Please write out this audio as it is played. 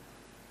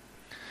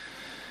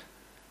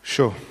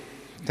Sure.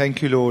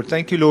 Thank you, Lord.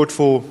 Thank you, Lord,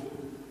 for,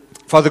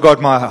 Father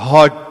God, my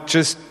heart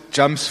just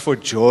jumps for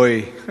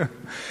joy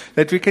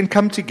that we can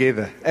come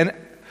together. And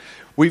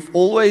we've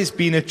always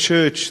been a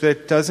church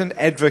that doesn't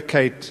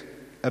advocate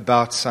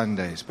about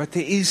Sundays, but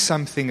there is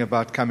something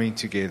about coming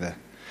together.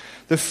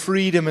 The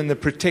freedom and the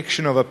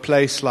protection of a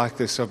place like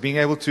this, of being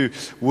able to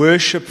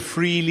worship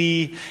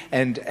freely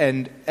and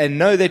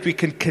know that we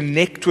can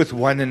connect with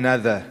one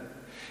another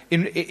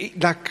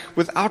like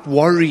without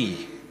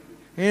worry.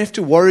 You don't have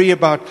to worry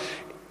about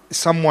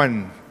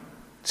someone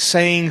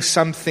saying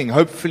something,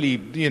 hopefully,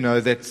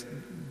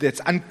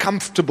 that's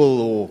uncomfortable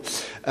or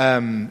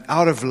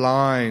out of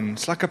line.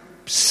 It's like a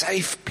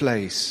safe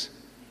place.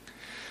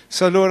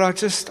 So, Lord,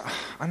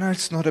 I know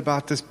it's not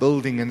about this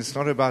building and it's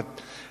not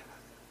about,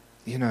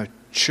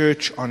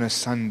 church on a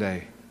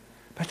Sunday.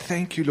 But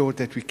thank you, Lord,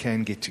 that we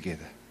can get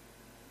together.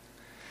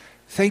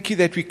 Thank you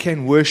that we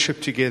can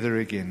worship together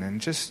again.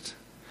 And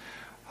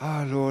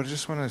Lord, I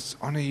just want to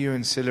honor you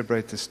and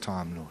celebrate this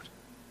time, Lord.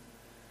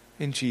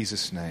 In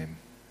Jesus' name,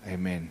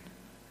 amen.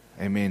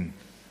 Amen.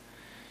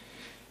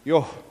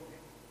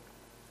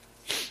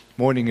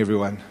 Morning,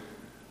 everyone.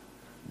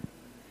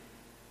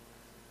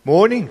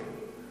 Morning.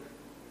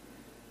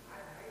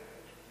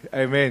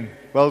 Amen.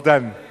 Well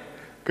done.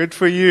 Good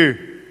for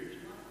you.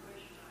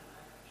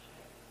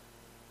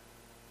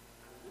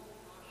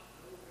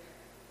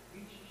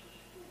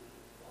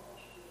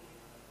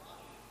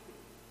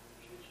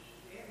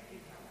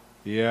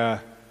 Yeah.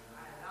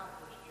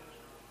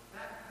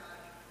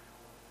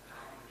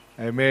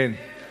 Amen.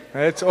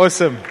 That's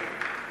awesome.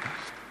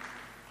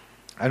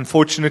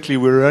 Unfortunately,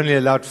 we're only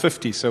allowed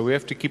 50, so we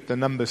have to keep the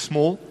number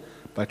small,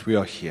 but we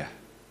are here.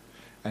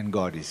 And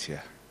God is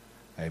here.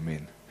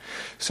 Amen.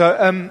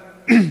 So,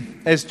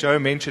 as Joe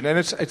mentioned, and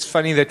it's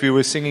funny that we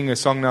were singing a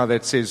song now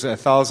that says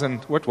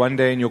 1,000, one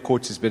day in your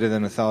courts is better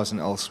than 1,000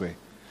 elsewhere.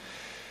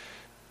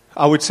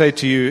 I would say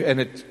to you, and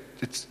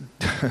it's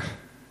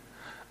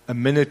a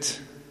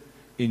minute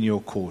in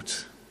your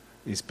court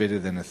is better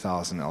than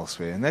 1,000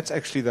 elsewhere. And that's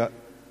actually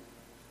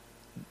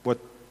what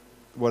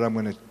I'm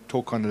going to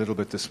talk on a little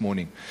bit this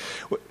morning.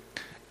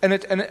 And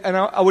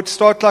I would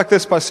start like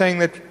this by saying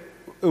that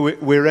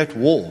we're at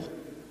war.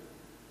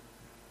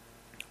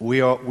 We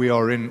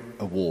are in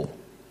a war.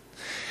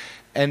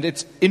 And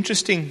it's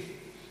interesting,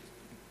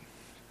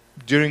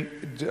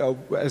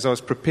 as I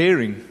was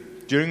preparing,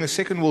 during the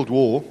Second World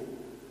War,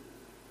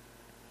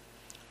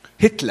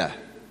 Hitler's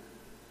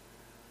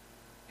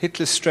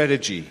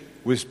strategy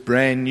was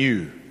brand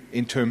new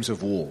in terms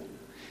of war.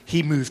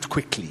 He moved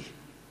quickly.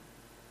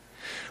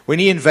 When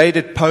he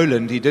invaded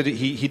Poland, he did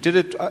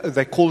it,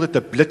 they called it the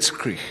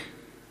Blitzkrieg.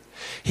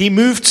 He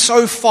moved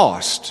so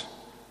fast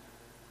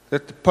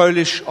that the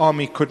Polish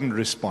army couldn't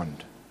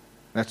respond.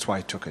 That's why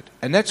he took it.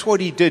 And that's what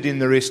he did in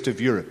the rest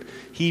of Europe.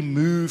 He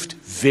moved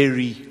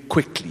very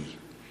quickly.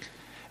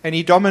 And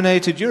he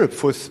dominated Europe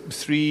for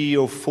 3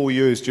 or 4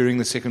 years during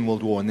the Second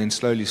World War. And then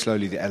slowly,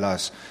 the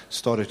Allies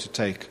started to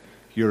take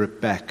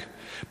Europe back.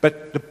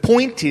 But the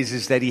point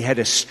is that he had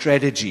a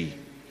strategy.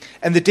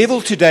 And the devil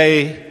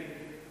today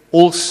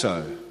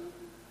also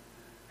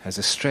has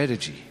a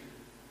strategy.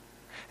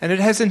 And it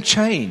hasn't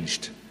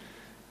changed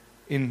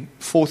in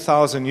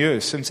 4,000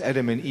 years since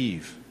Adam and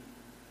Eve.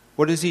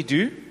 What does he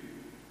do?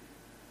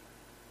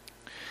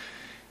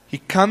 He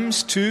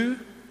comes to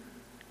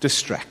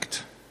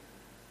distract.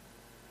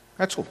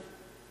 That's all.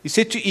 He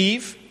said to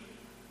Eve,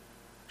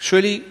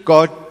 surely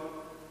God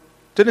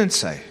didn't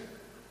say,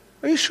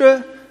 are you sure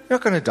you're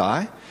not going to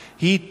die?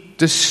 He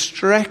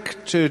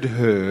distracted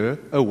her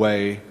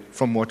away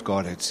from what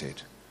God had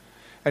said.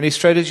 And his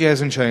strategy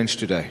hasn't changed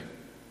today.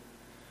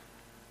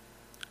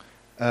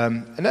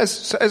 And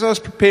as I was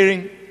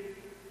preparing,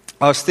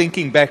 I was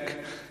thinking back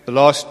the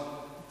last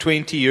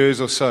 20 years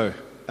or so.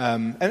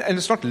 And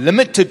it's not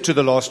limited to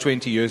the last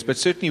 20 years, but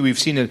certainly we've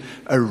seen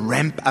a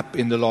ramp up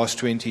in the last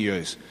 20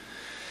 years.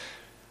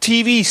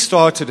 TV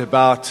started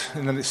about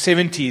in the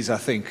 70s, I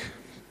think.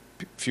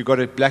 If you got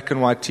a black and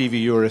white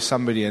TV, you were a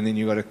somebody, and then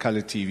you got a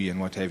color TV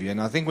and what have you.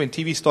 And I think when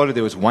TV started,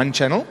 there was one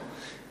channel,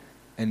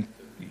 and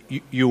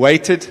you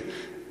waited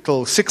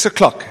till 6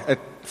 o'clock. At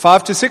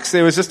 5 to 6,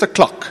 there was just a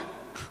clock.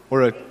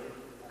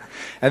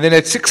 And then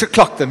at 6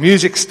 o'clock, the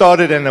music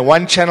started and the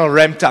one channel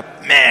ramped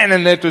up. Man,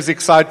 and that was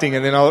exciting.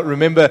 And then I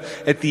remember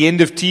at the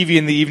end of TV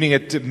in the evening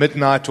at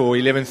midnight or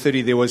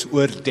 11:30, there was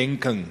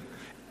Oordenking,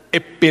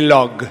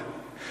 epilogue.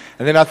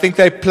 And then I think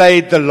they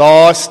played the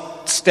last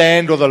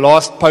stand or the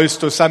last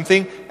post or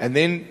something. And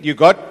then you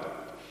got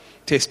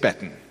test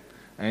pattern.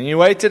 And you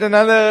waited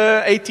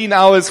another 18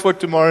 hours for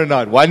tomorrow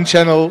night. One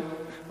channel.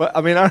 Well,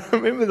 I mean, I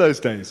remember those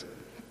days.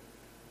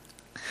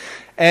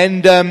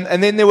 And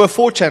then there were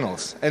 4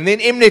 channels. And then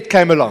Mnet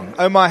came along.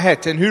 Oh, my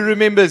hat. And who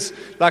remembers,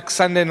 like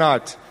Sunday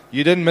night,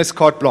 you didn't miss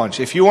carte blanche.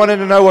 If you wanted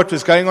to know what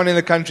was going on in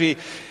the country,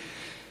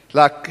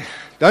 like,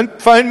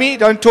 don't phone me,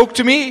 don't talk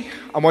to me.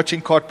 I'm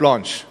watching carte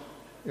blanche.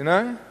 You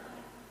know?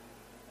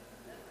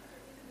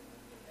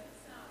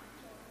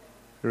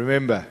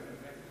 Remember.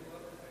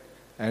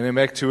 And then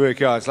back to work.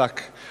 Yeah, it's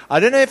like, I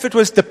don't know if it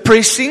was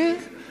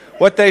depressing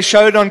what they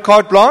showed on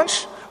carte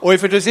blanche or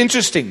if it was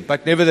interesting.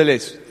 But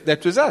nevertheless,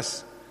 that was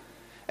us.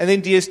 And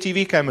then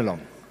DSTV came along.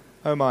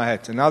 Oh my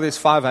hat. And now there's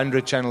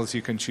 500 channels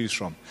you can choose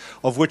from,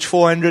 of which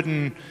 400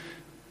 and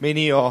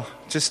many are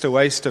just a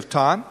waste of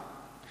time.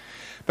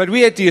 But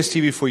we had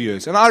DSTV for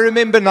years. And I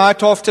remember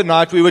night after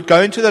night we would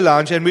go into the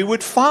lounge and we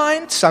would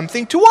find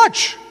something to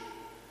watch.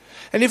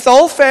 And if the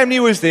whole family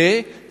was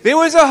there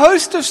was a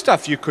host of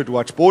stuff you could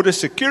watch. Border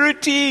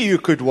security, you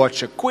could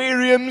watch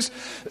aquariums,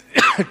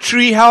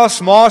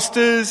 Treehouse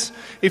Masters.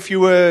 If you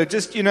were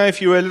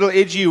if you were a little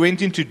edgy, you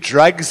went into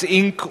Drugs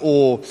Inc.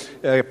 or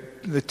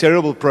the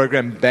terrible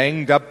program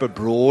Banged Up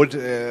Abroad,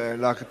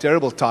 like a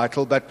terrible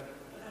title,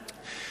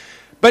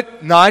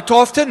 but night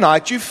after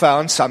night you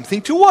found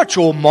something to watch,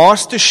 or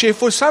Master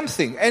Chef or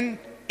something. And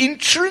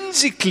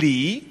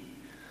intrinsically,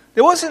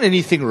 there wasn't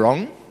anything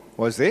wrong,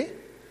 was there?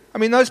 I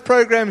mean, those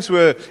programs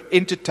were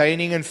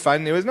entertaining and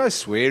fun. There was no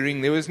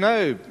swearing. There was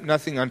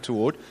nothing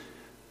untoward.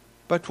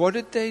 But what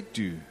did they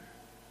do?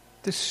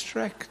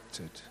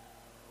 Distracted.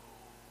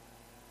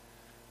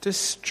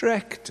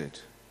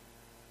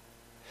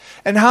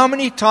 And how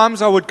many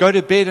times I would go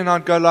to bed and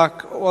I'd go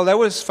like, well, that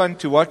was fun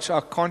to watch.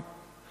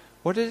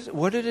 What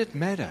did it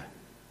matter?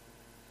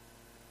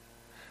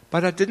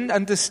 But I didn't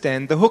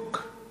understand the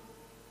hook.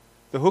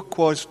 The hook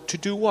was to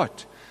do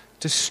what?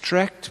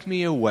 Distract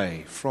me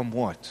away from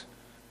what?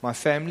 My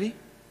family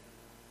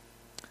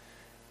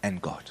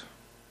and God.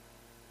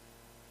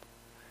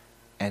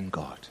 And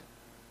God.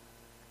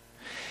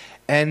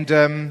 And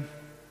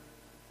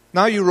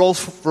now you roll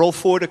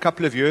forward a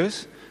couple of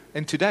years,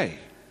 and today,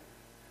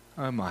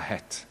 oh my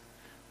hat,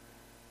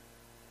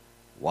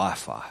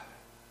 Wi-Fi.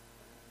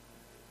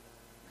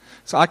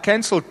 So I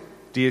cancelled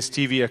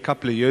DSTV a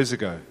couple of years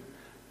ago,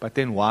 but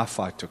then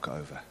Wi-Fi took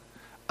over.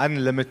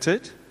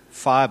 Unlimited,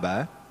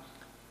 fiber,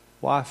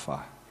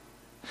 Wi-Fi.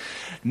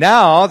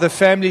 Now the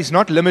family is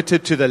not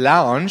limited to the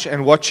lounge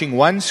and watching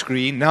one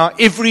screen. Now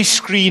every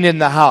screen in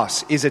the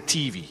house is a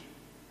TV.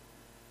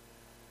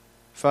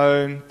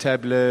 Phone,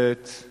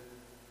 tablet,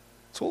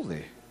 it's all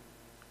there.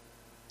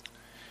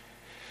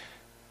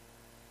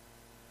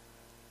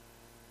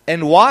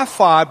 And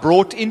Wi-Fi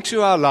brought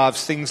into our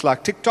lives things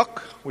like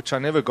TikTok, which I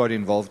never got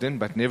involved in,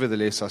 but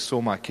nevertheless I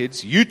saw my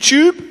kids.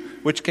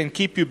 YouTube, which can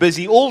keep you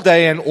busy all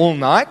day and all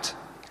night.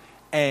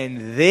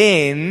 And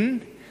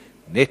then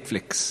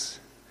Netflix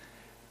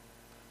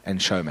and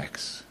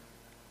Showmax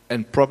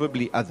and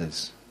probably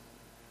others.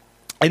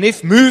 And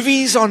if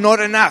movies are not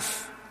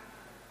enough,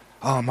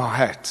 oh my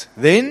hat,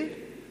 then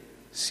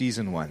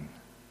season 1.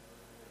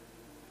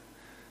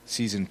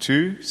 Season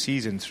 2,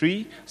 Season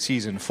 3,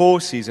 Season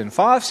 4, Season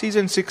 5,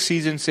 Season 6,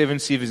 Season 7,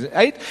 Season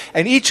 8.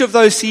 And each of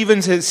those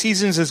seasons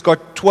has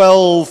got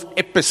 12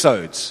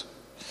 episodes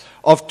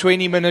of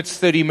 20 minutes,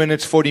 30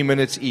 minutes, 40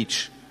 minutes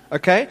each.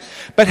 Okay?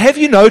 But have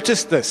you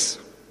noticed this?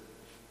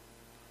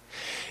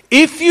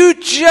 If you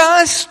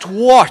just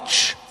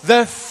watch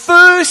the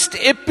first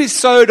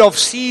episode of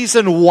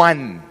Season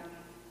 1,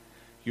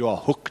 you are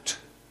hooked.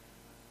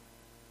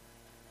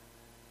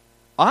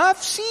 I've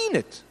seen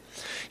it.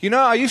 You know,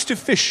 I used to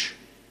fish.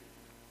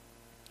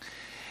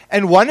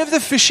 And one of the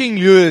fishing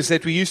lures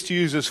that we used to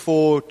use was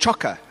for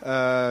chokka.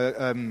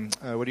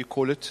 What do you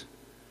call it?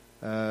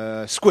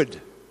 Squid.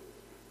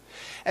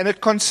 And it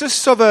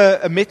consists of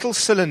a metal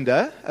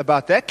cylinder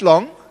about that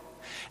long.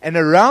 And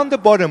around the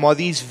bottom are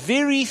these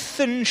very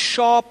thin,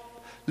 sharp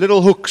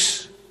little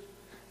hooks.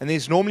 And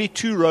there's normally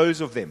 2 rows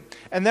of them.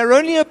 And they're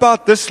only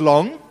about this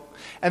long.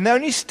 And they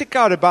only stick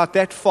out about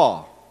that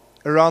far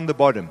around the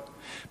bottom.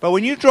 But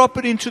when you drop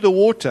it into the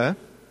water,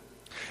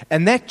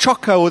 and that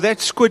chokka or that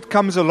squid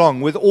comes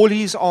along with all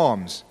his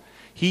arms,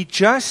 he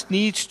just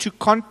needs to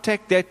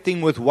contact that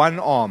thing with one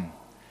arm,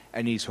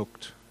 and he's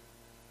hooked.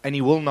 And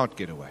he will not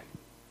get away.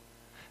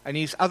 And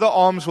his other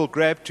arms will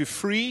grab to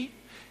free,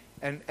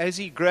 and as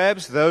he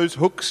grabs, those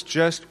hooks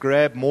just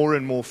grab more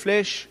and more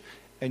flesh,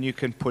 and you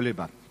can pull him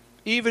up.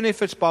 Even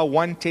if it's by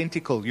one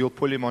tentacle, you'll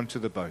pull him onto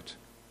the boat.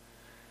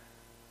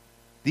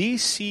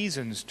 These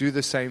seasons do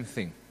the same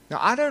thing. Now,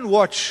 I don't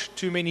watch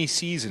too many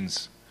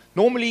seasons.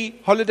 Normally,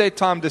 holiday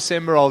time,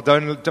 December,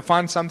 to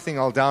find something,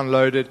 I'll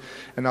download it,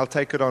 and I'll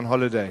take it on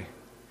holiday.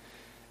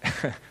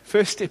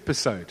 First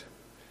episode,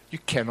 you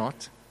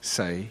cannot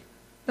say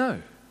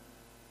no.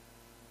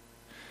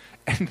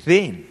 And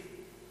then,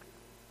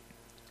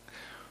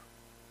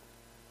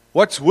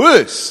 what's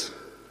worse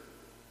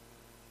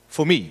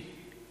for me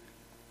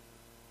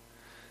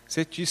is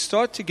that you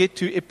start to get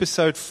to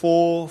episode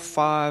 4,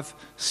 5,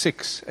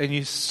 6, and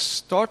you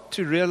start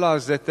to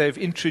realize that they've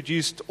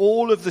introduced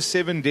all of the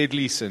 7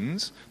 deadly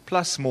sins,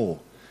 plus more,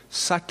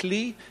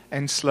 subtly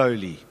and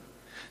slowly.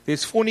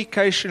 There's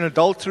fornication,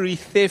 adultery,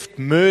 theft,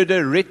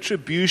 murder,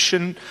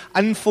 retribution,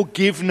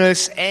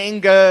 unforgiveness,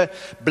 anger,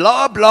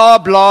 blah, blah,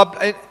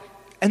 blah.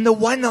 And the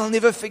one I'll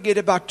never forget,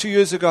 about 2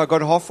 years ago, I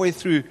got halfway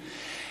through,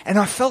 and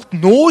I felt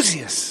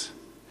nauseous.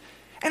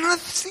 And I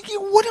was thinking,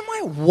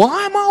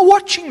 why am I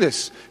watching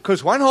this?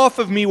 Because one half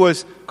of me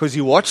was, because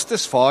you watched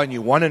this far and you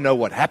want to know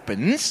what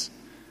happens.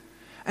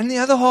 And the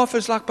other half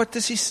is like, but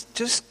this is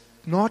just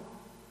not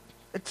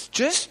It's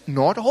just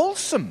not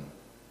wholesome.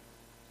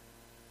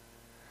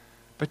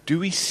 But do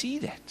we see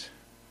that?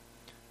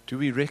 Do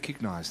we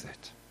recognize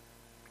that?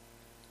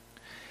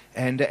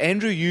 And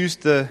Andrew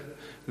used the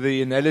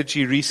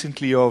analogy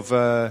recently of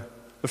a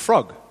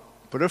frog.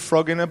 Put a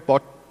frog in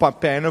a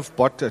tin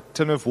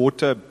of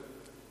water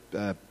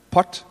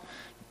pot.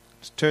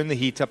 Turn the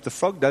heat up. The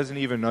frog doesn't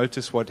even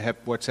notice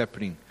what's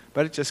happening,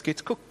 but it just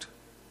gets cooked.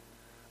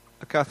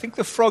 Okay, I think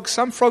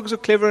some frogs are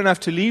clever enough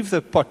to leave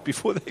the pot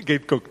before they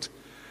get cooked.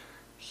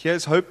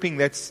 Here's hoping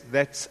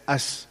that's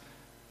us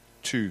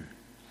too.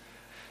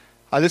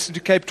 I listen to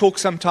Cape Talk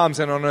sometimes,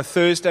 and on a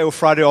Thursday or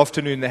Friday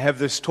afternoon, they have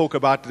this talk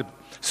about,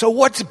 so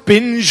what's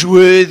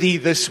binge-worthy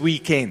this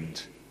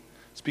weekend?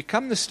 It's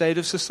become the state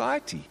of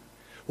society.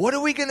 What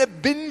are we going to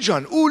binge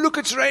on? Oh, look,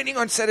 it's raining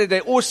on Saturday.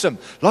 Awesome.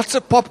 Lots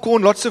of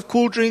popcorn, lots of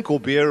cool drink or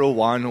beer or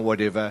wine or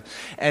whatever.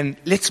 And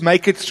let's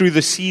make it through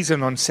the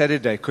season on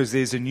Saturday because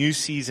there's a new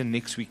season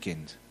next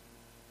weekend.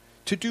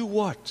 To do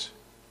what?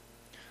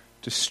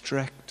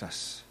 Distract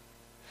us.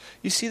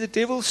 You see, the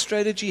devil's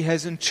strategy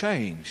hasn't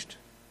changed.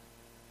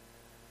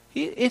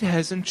 It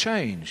hasn't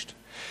changed.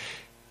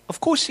 Of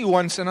course he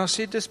wants, and I've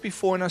said this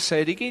before and I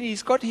say it again,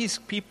 he's got his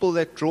people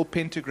that draw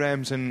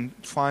pentagrams and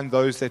find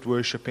those that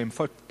worship him.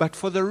 But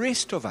for the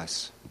rest of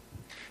us,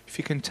 if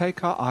he can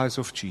take our eyes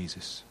off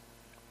Jesus,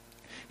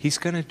 he's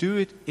going to do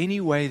it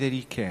any way that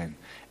he can.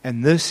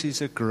 And this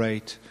is a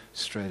great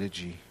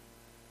strategy.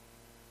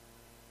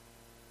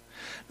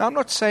 Now, I'm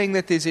not saying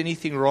that there's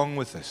anything wrong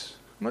with this.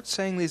 I'm not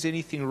saying there's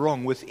anything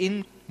wrong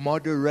within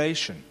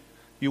moderation.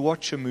 You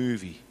watch a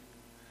movie,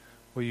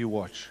 or you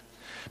watch.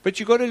 But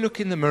you've got to look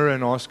in the mirror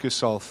and ask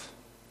yourself,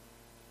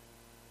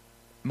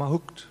 am I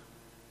hooked?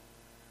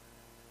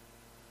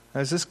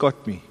 Has this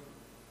got me?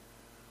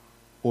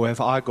 Or have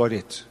I got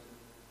it?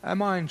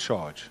 Am I in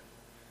charge?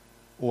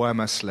 Or am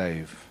I a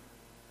slave?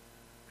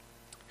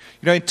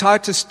 You know, in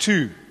Titus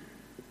 2,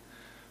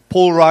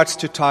 Paul writes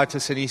to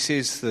Titus and he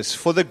says this,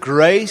 for the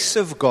grace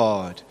of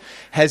God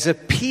has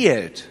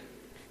appeared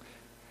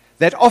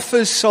that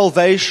offers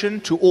salvation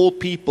to all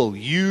people,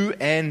 you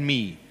and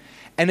me.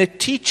 And it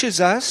teaches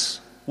us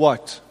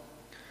what?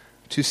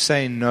 To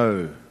say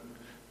no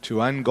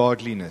to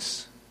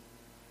ungodliness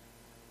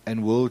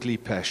and worldly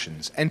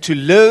passions, and to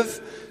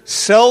live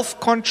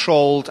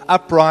self-controlled,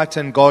 upright,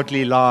 and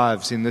godly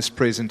lives in this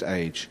present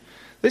age.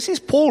 This is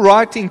Paul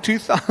writing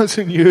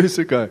 2,000 years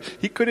ago.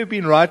 He could have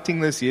been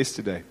writing this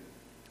yesterday.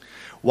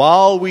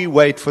 While we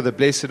wait for the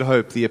blessed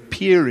hope, the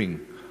appearing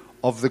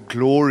of the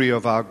glory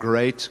of our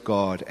great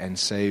God and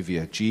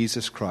Savior,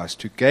 Jesus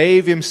Christ, who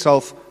gave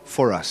himself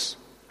for us,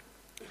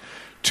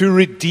 to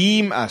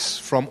redeem us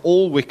from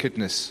all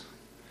wickedness,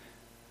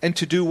 and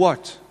to do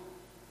what?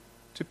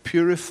 To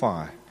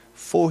purify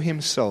for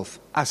himself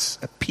us,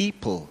 a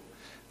people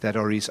that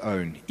are his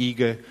own,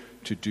 eager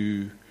to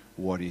do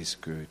what is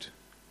good.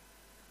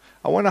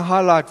 I want to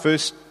highlight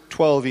verse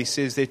 12. He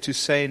says there, to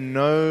say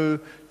no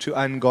to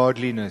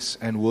ungodliness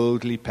and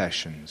worldly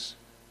passions,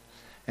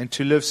 and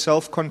to live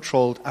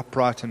self-controlled,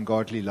 upright, and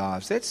godly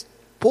lives. That's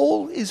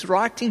Paul is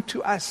writing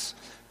to us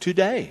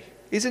today.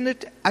 Isn't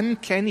it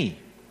uncanny?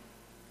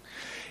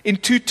 In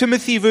 2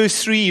 Timothy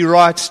verse 3, he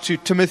writes to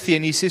Timothy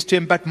and he says to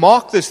him, but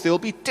mark this, there will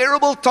be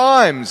terrible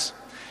times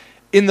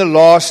in the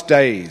last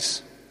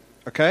days.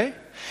 Okay?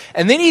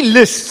 And then he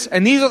lists,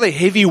 and these are the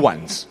heavy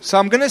ones. So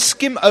I'm going to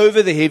skim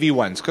over the heavy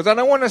ones because I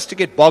don't want us to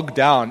get bogged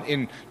down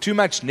in too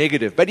much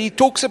negative. But he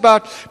talks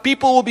about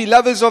people will be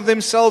lovers of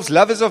themselves,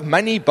 lovers of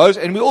money, boast.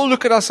 And we all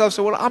look at ourselves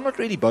and say, well, I'm not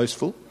really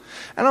boastful.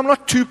 And I'm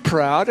not too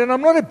proud, and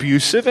I'm not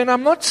abusive, and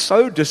I'm not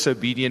so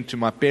disobedient to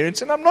my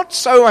parents, and I'm not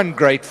so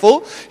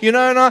ungrateful, you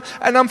know,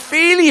 and I'm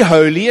fairly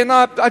holy, and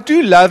I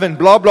do love, and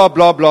blah, blah,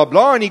 blah, blah,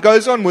 blah. And he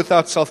goes on,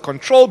 without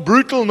self-control,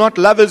 brutal, not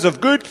lovers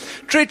of good,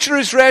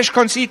 treacherous, rash,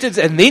 conceited.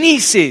 And then he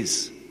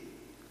says,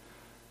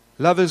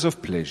 lovers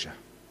of pleasure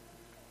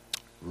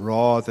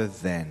rather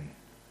than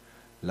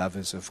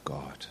lovers of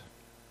God,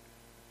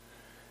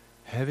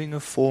 having a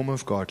form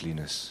of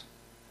godliness,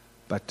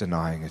 but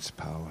denying its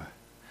power.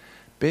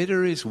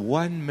 Better is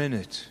 1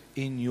 minute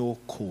in your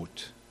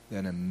court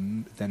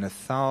than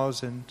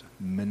 1,000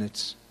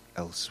 minutes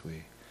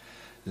elsewhere.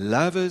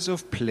 Lovers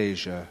of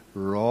pleasure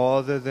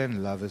rather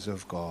than lovers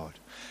of God.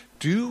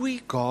 Do we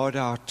guard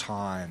our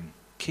time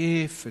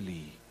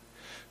carefully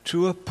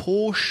to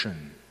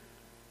apportion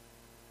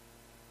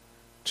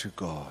to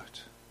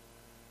God?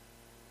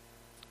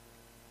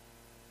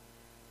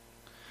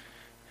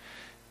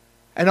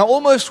 And I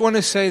almost want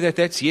to say that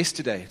that's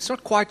yesterday. It's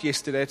not quite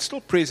yesterday. It's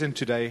still present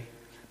today.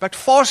 But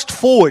fast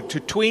forward to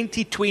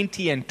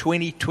 2020 and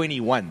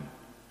 2021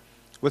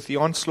 with the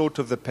onslaught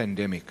of the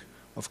pandemic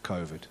of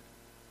COVID.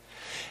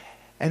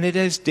 And it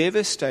has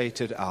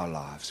devastated our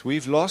lives.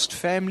 We've lost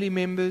family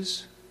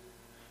members.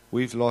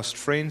 We've lost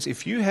friends.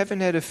 If you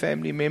haven't had a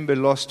family member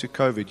lost to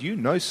COVID, you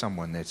know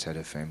someone that's had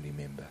a family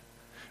member.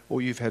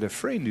 Or you've had a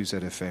friend who's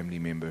had a family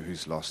member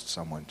who's lost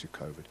someone to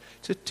COVID.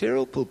 It's a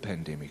terrible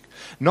pandemic.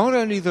 Not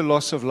only the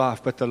loss of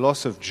life, but the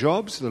loss of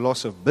jobs, the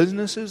loss of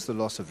businesses, the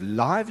loss of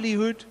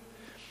livelihood.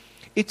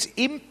 It's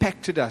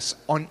impacted us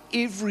on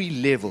every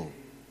level.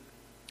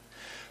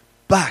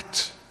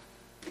 But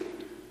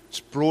it's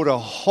brought a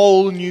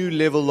whole new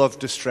level of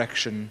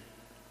distraction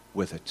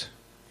with it.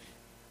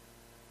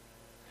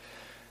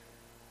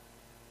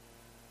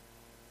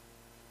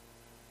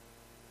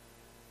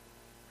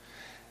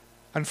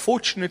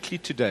 Unfortunately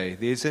today,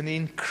 there's an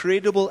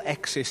incredible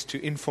access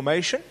to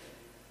information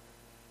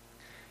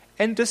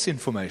and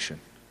disinformation.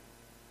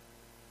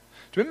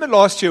 Do you remember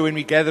last year when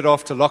we gathered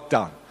after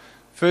lockdown?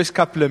 First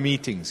couple of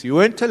meetings, you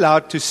weren't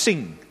allowed to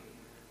sing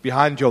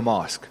behind your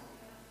mask.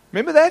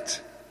 Remember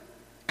that?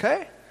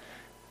 Okay?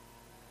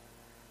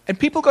 And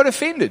people got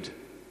offended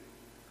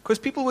because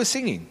people were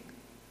singing.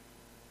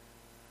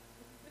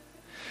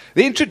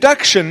 The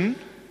introduction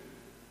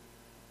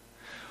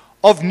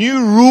of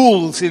new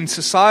rules in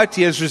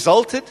society has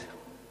resulted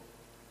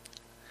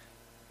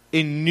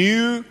in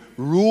new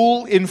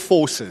rule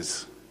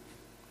enforcers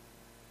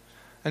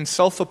and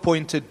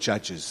self-appointed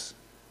judges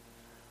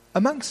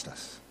amongst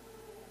us.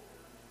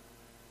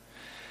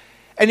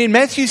 And in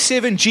Matthew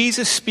 7,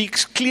 Jesus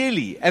speaks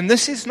clearly, and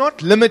this is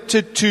not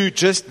limited to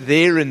just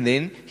there and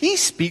then. He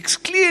speaks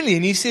clearly,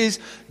 and he says,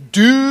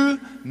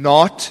 do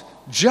not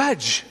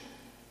judge,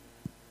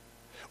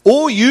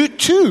 or you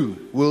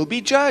too will be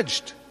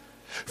judged.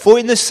 For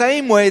in the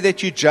same way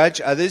that you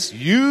judge others,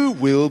 you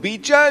will be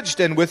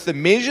judged, and with the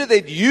measure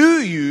that you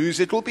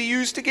use, it will be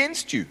used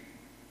against you.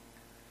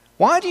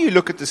 Why do you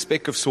look at the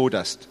speck of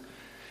sawdust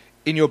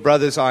in your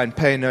brother's eye and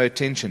pay no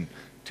attention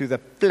to the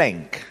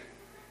plank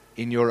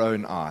in your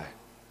own eye?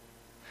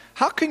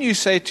 How can you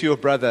say to your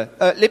brother,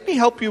 let me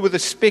help you with a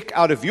speck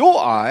out of your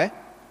eye,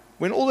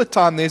 when all the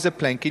time there's a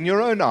plank in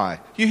your own eye?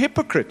 You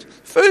hypocrite.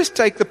 First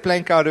take the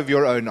plank out of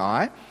your own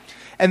eye,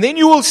 and then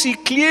you will see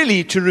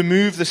clearly to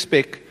remove the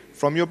speck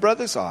from your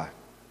brother's eye.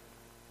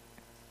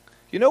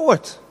 You know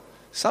what?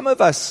 Some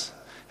of us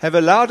have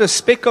allowed a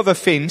speck of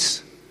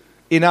offense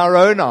in our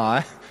own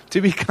eye to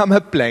become a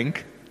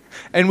plank,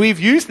 and we've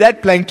used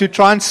that plank to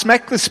try and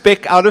smack the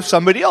speck out of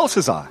somebody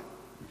else's eye.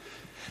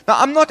 Now,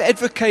 I'm not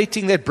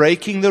advocating that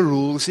breaking the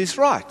rules is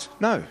right.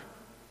 No.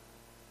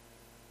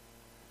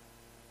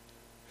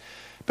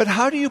 But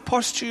how do you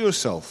posture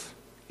yourself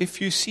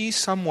if you see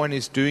someone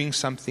is doing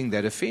something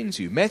that offends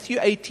you? Matthew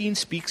 18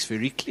 speaks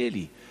very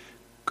clearly.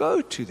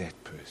 Go to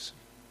that person.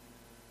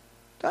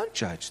 Don't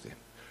judge them.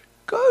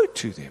 Go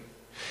to them.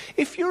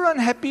 If you're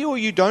unhappy or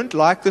you don't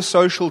like the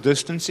social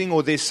distancing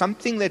or there's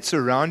something that's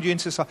around you in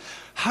society,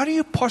 how do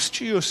you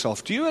posture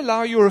yourself? Do you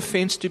allow your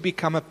offense to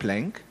become a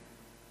plank?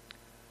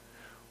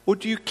 Or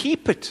do you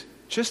keep it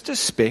just a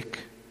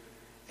speck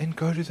and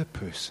go to the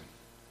person?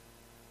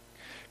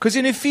 Because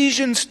in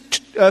Ephesians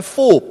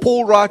 4,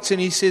 Paul writes and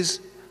he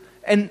says,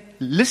 and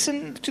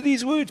listen to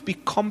these words, be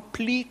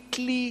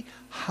completely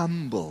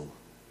humble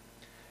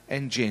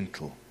and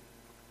gentle.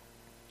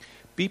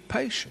 Be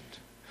patient.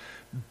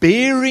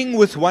 Bearing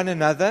with one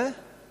another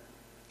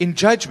in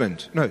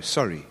judgment.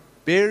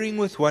 Bearing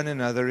with one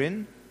another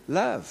in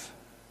love.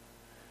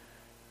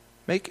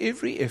 Make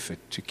every effort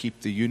to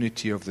keep the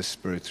unity of the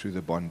Spirit through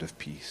the bond of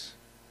peace.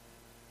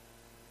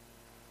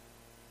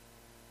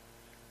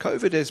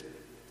 COVID has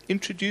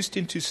introduced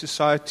into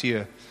society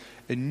a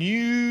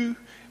new,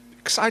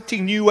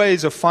 exciting new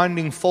ways of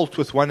finding fault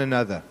with one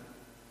another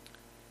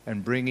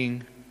and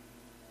bringing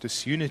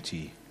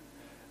disunity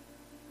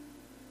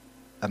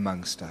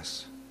amongst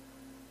us.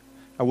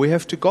 And we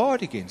have to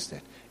guard against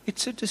that.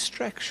 It's a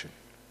distraction.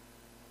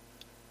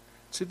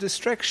 It's a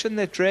distraction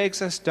that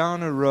drags us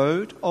down a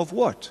road of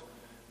what?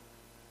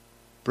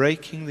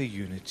 Breaking the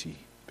unity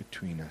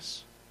between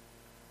us.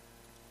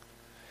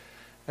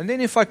 And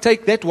then if I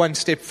take that one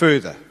step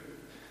further,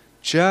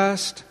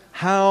 just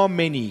how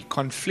many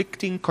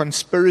conflicting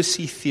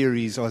conspiracy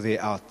theories are there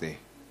out there?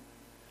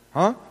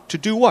 To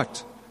do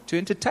what? To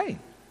entertain,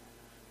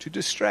 to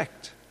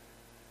distract,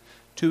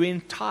 to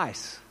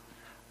entice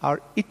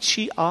our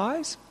itchy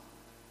eyes,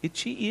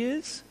 itchy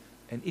ears,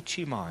 and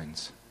itchy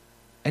minds.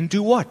 And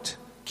do what?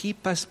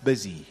 Keep us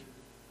busy.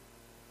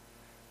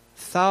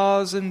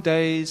 1,000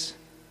 days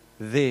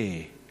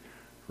there,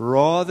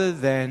 rather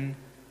than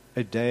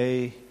a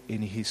day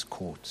in His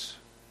courts.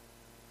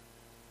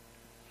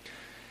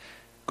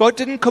 God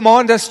didn't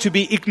command us to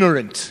be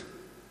ignorant.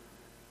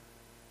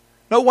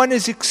 No one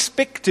is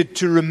expected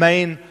to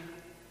remain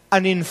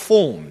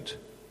uninformed.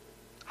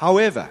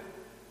 However,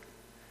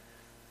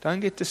 don't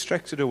get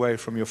distracted away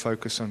from your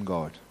focus on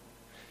God.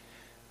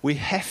 We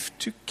have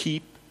to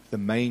keep the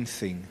main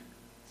thing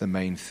the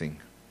main thing.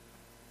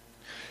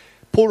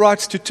 Paul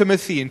writes to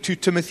Timothy in 2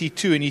 Timothy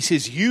 2, and he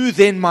says, "You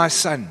then, my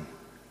son,"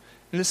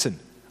 listen,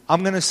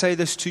 I'm going to say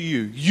this to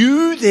you.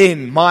 "You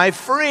then, my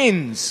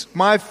friends,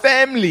 my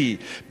family,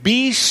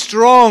 be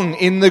strong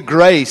in the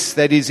grace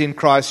that is in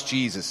Christ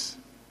Jesus.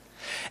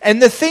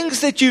 And the things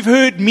that you've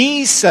heard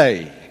me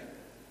say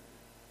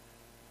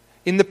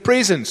in the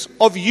presence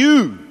of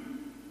you,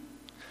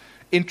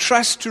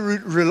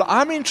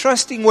 I'm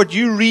entrusting what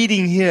you're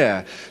reading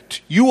here.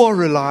 You are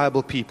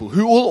reliable people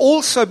who will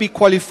also be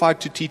qualified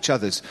to teach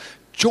others.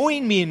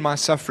 Join me in my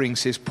suffering,"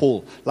 says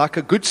Paul, "like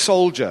a good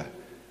soldier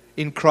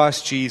in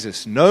Christ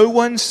Jesus. No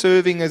one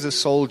serving as a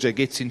soldier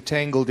gets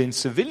entangled in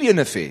civilian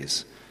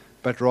affairs,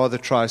 but rather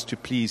tries to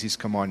please his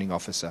commanding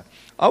officer.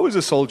 I was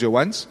a soldier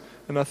once,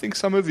 and I think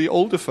some of the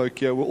older folk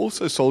here were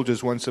also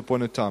soldiers once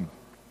upon a time.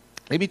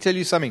 Let me tell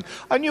you something.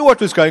 I knew what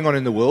was going on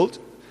in the world,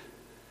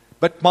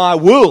 but my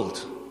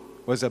world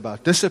was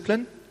about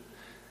discipline,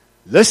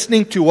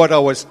 listening to what I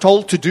was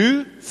told to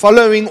do,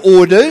 following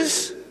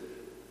orders,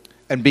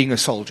 and being a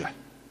soldier.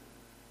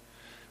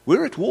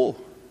 We're at war.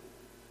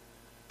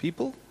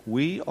 People,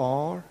 we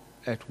are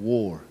at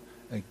war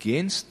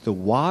against the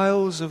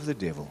wiles of the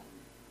devil.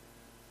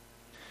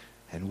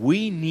 And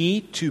we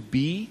need to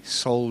be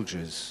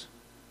soldiers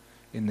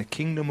in the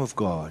kingdom of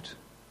God,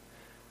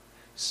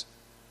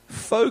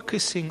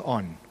 focusing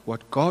on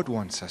what God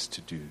wants us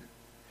to do,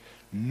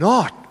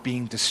 not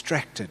being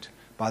distracted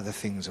by the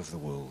things of the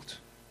world.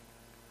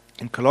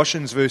 In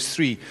Colossians verse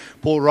 3,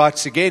 Paul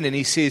writes again, and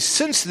he says,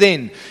 "Since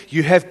then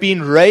you have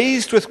been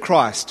raised with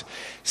Christ.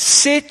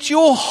 Set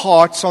your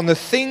hearts on the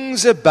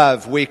things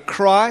above, where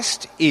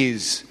Christ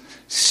is,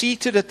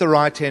 seated at the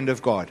right hand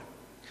of God.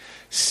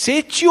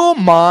 Set your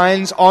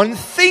minds on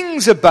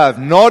things above,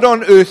 not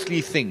on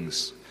earthly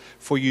things.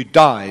 For you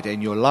died,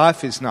 and your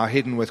life is now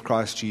hidden with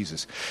Christ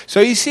Jesus."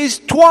 So he says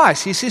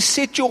twice, he says,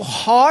 set your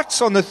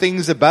hearts on the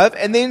things above,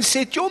 and then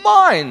set your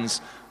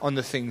minds on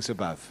the things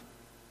above.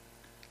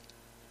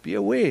 Be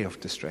aware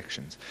of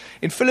distractions.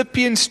 In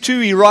Philippians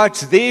 2, he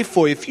writes,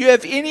 "Therefore, if you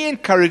have any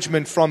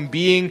encouragement from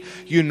being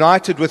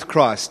united with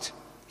Christ,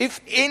 if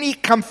any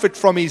comfort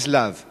from his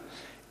love,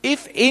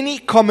 if any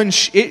common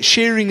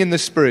sharing in the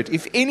Spirit,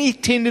 if any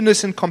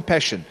tenderness and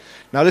compassion."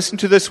 Now listen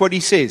to this, what he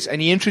says.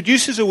 And he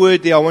introduces a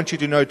word there I want you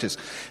to notice.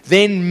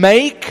 "Then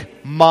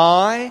make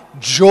my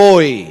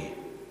joy."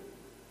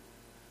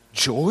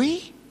 Joy?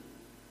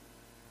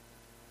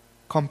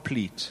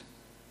 Complete.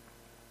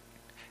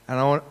 And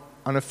I want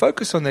to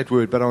focus on that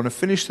word, but I want to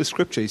finish the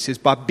scripture. He says,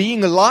 by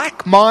being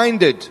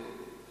like-minded,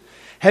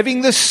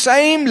 having the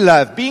same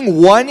love,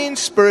 being one in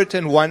spirit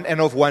and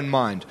of one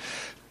mind.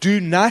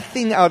 Do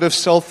nothing out of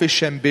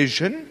selfish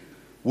ambition,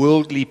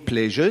 worldly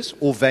pleasures,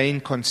 or vain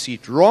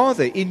conceit.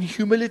 Rather, in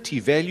humility,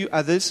 value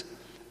others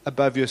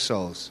above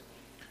yourselves,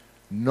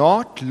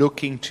 not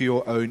looking to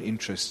your own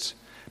interests,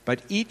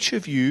 but each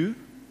of you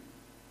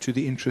to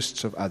the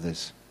interests of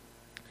others.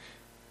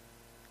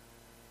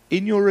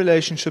 In your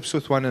relationships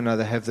with one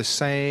another, have the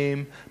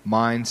same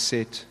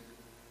mindset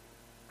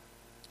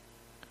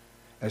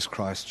as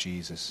Christ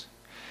Jesus.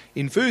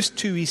 In verse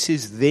 2, he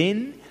says,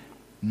 "Then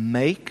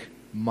make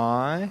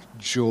my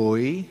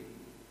joy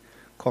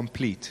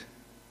complete."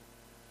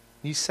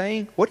 He's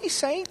saying, what he's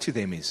saying to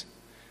them is,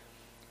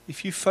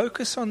 if you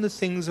focus on the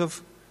things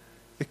of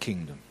the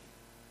kingdom,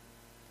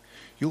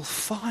 you'll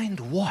find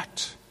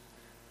what?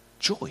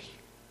 Joy.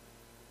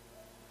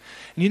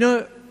 And you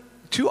know,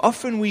 too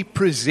often we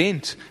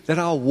present that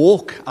our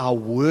walk, our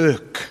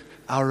work,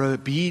 our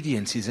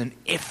obedience is an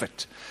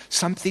effort.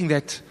 Something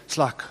that's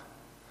like,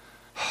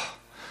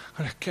 I'm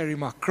going to carry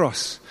my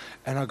cross,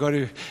 and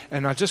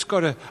I just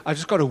got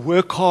to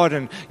work hard,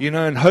 and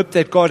and hope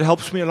that God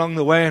helps me along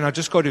the way, and I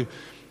just got to.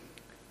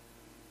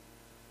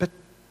 But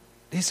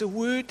there's a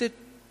word that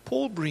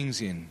Paul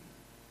brings in,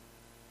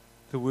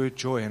 the word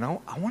joy, and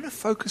I want to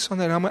focus on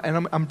that,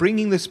 and I'm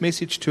bringing this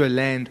message to a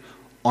land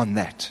on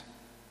that.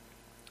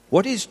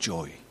 What is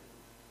joy?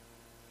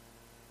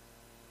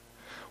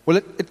 Well,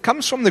 it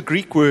comes from the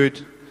Greek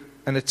word,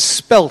 and it's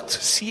spelt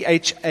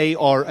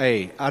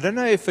C-H-A-R-A. I don't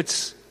know if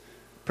it's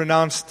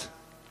pronounced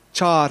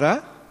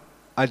chara.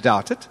 I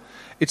doubt it.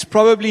 It's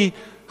probably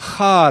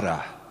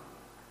chara,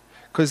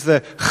 because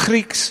the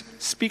Greeks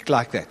speak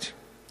like that,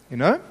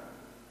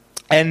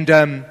 And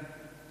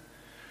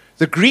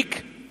the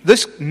Greek,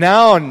 this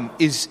noun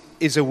is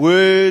a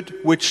word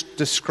which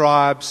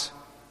describes,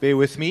 bear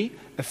with me,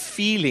 a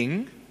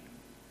feeling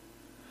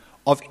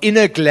of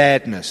inner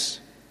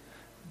gladness,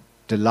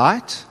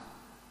 delight,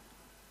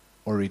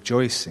 or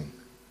rejoicing.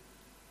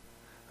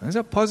 Those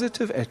are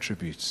positive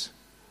attributes.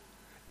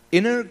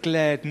 Inner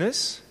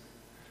gladness,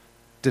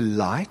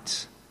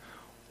 delight,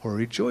 or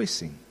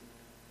rejoicing.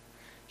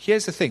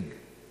 Here's the thing.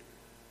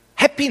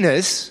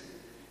 Happiness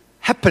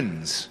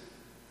happens,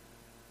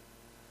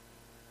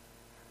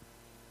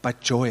 but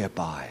joy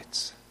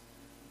abides.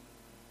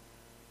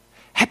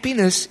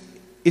 Happiness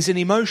is an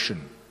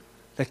emotion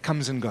that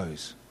comes and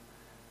goes,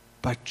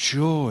 but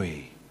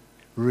joy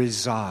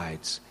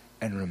resides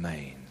and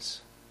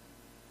remains.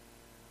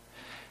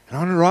 And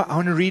I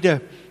want to read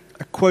a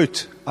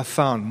quote I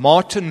found.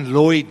 Martin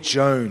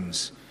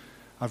Lloyd-Jones.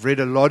 I've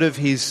read a lot of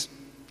his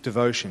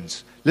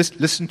devotions.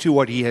 Listen to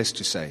what he has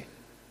to say.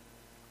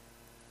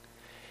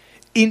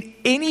 In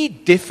any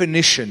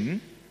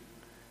definition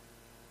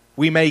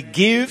we may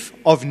give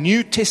of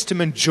New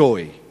Testament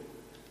joy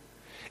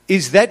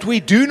is that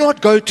we do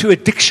not go to a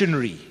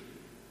dictionary.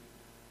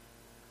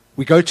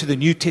 We go to the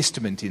New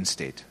Testament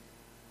instead.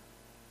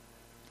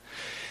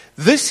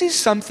 This is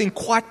something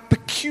quite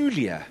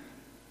peculiar,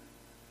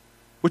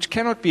 which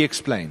cannot be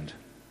explained.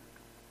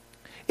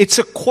 It's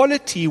a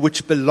quality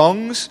which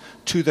belongs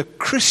to the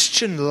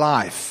Christian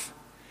life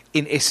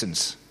in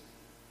essence.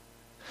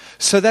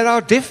 So that in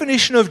our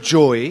definition of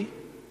joy,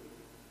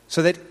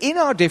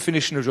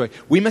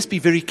 we must be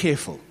very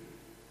careful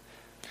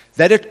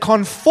that it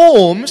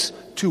conforms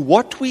to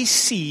what we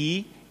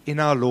see in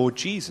our Lord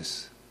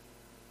Jesus.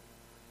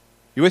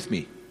 You with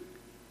me?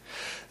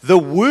 The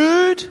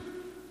Word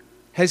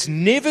has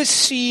never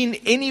seen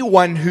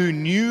anyone who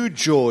knew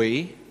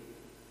joy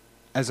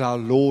as our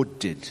Lord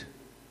did.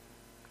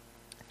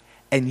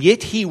 And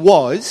yet He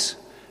was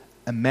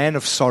a man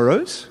of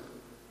sorrows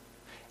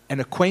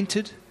and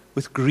acquainted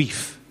with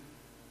grief.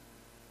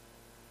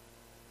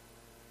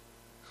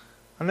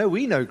 I know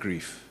we know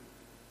grief.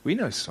 We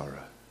know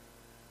sorrow.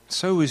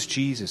 So is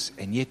Jesus,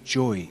 and yet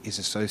joy is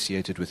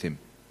associated with Him.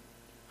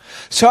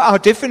 So our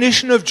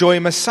definition of joy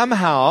must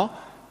somehow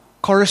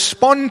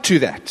correspond to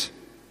that.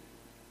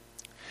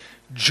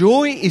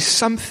 Joy is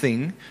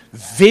something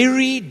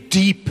very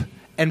deep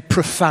and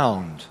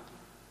profound.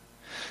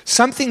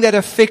 Something that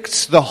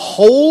affects the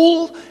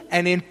whole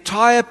and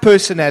entire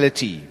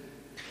personality.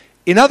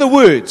 In other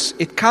words,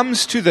 it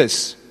comes to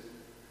this.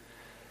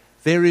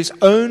 There is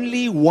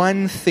only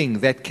one thing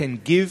that can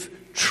give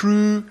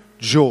true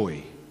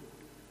joy.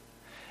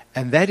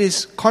 And that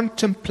is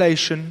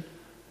contemplation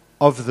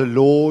of the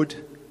Lord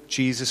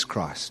Jesus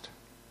Christ.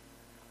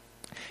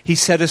 He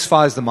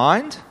satisfies the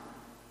mind.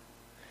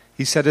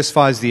 He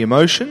satisfies the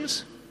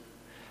emotions.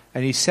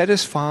 And He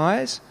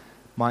satisfies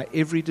my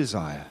every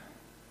desire.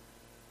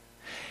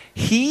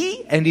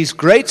 He and His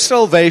great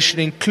salvation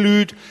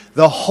include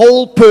the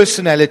whole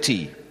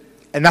personality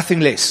and nothing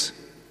less.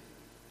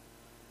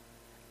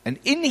 And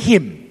in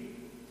Him,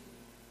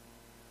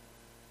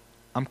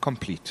 I'm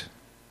complete.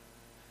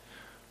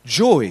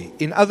 Joy,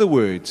 in other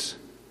words,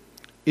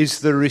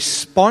 is the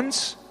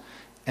response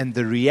and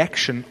the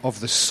reaction of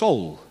the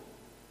soul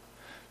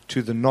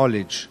to the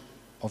knowledge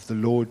of the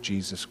Lord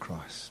Jesus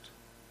Christ.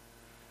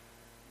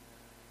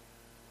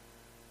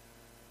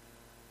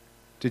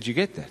 Did you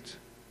get that?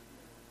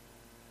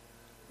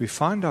 We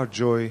find our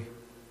joy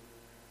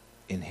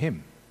in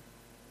Him.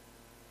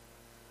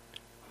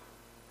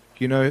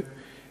 You know,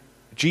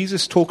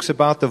 Jesus talks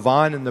about the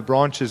vine and the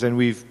branches, and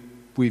we've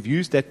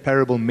used that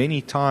parable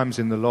many times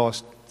in the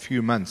last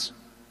few months.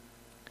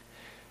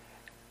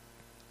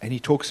 And He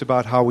talks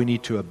about how we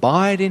need to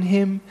abide in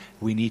Him,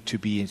 we need to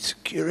be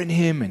secure in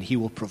Him, and He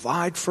will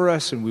provide for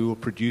us and we will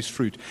produce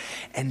fruit.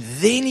 And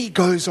then He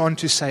goes on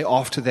to say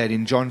after that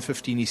in John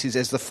 15, He says,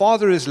 as the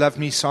Father has loved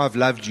me, so I've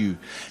loved you.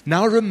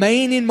 Now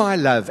remain in my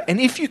love.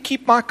 And if you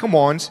keep my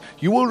commands,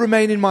 you will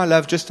remain in my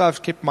love, just as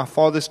I've kept my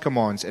Father's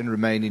commands and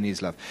remain in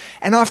His love.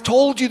 And I've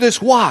told you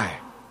this, why?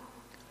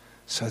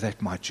 So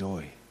that my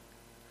joy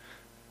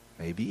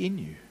may be in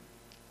you.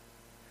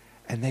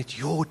 And that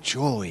your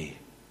joy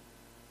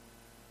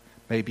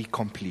may be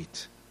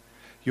complete.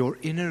 Your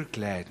inner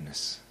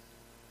gladness,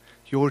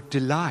 your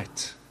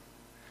delight,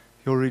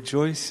 your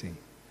rejoicing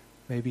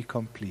may be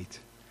complete.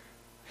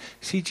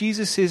 See,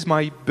 Jesus says,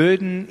 my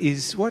burden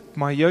is what?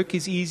 My yoke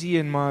is easy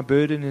and my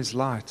burden is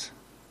light.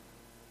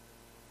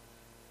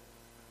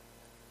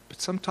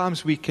 But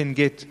sometimes we can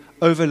get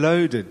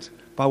overloaded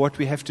by what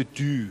we have to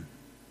do.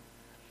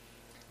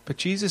 But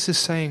Jesus is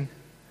saying,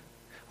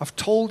 I've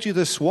told you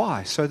this,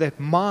 why? So that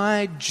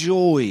my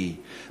joy,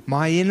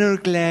 my inner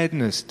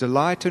gladness,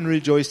 delight and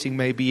rejoicing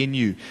may be in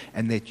you,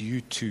 and that you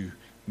too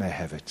may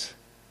have it.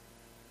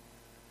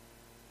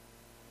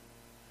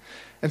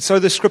 And so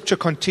the scripture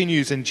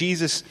continues, and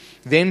Jesus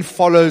then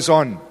follows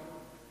on.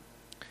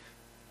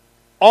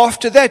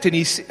 After that, and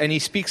he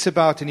speaks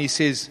about, and he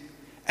says,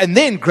 and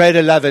then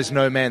greater love has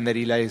no man that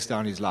he lays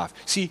down his life.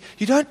 See,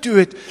 you don't do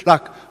it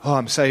like, oh,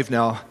 I'm saved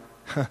now.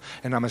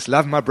 And I must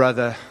love my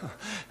brother,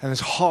 and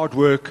it's hard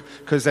work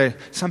because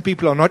some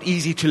people are not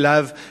easy to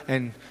love,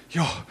 and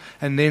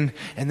then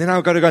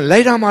I've got to go and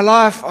lay down my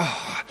life.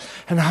 Oh,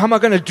 and how am I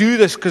going to do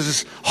this because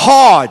it's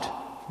hard?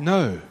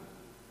 No.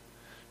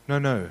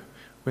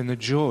 When the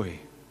joy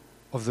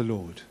of the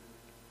Lord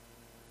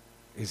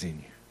is in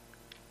you,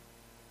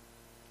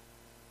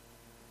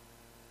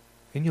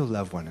 then you'll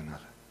love one another,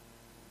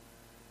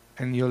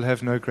 and you'll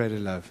have no greater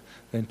love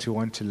than to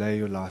want to lay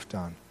your life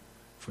down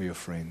for your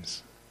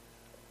friends.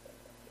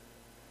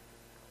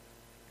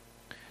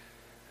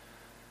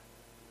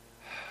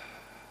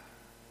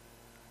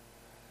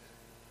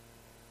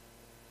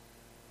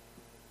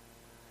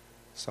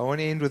 So I want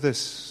to end with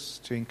this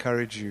to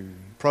encourage you.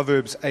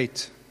 Proverbs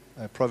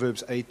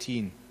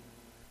 18.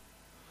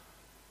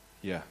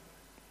 Yeah.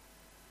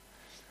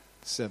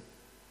 It's a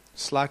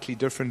slightly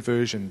different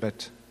version,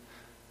 but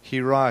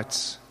he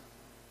writes,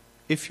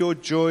 if your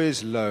joy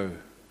is low,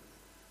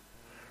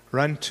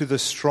 run to the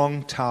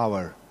strong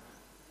tower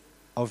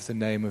of the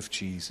name of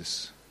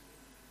Jesus,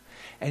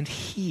 and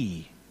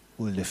He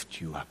will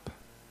lift you up.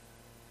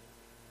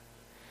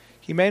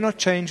 He may not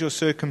change your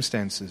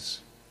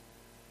circumstances,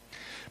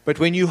 but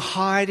when you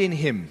hide in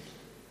Him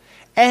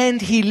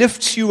and He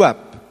lifts you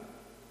up,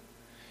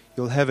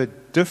 you'll have a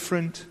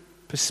different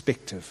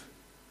perspective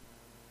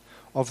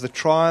of the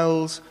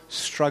trials,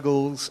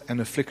 struggles,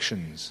 and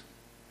afflictions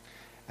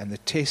and the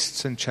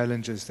tests and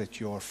challenges that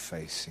you're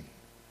facing.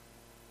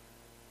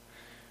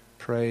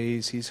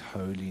 Praise His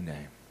holy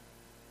name.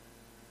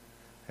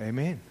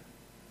 Amen.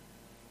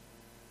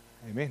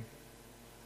 Amen.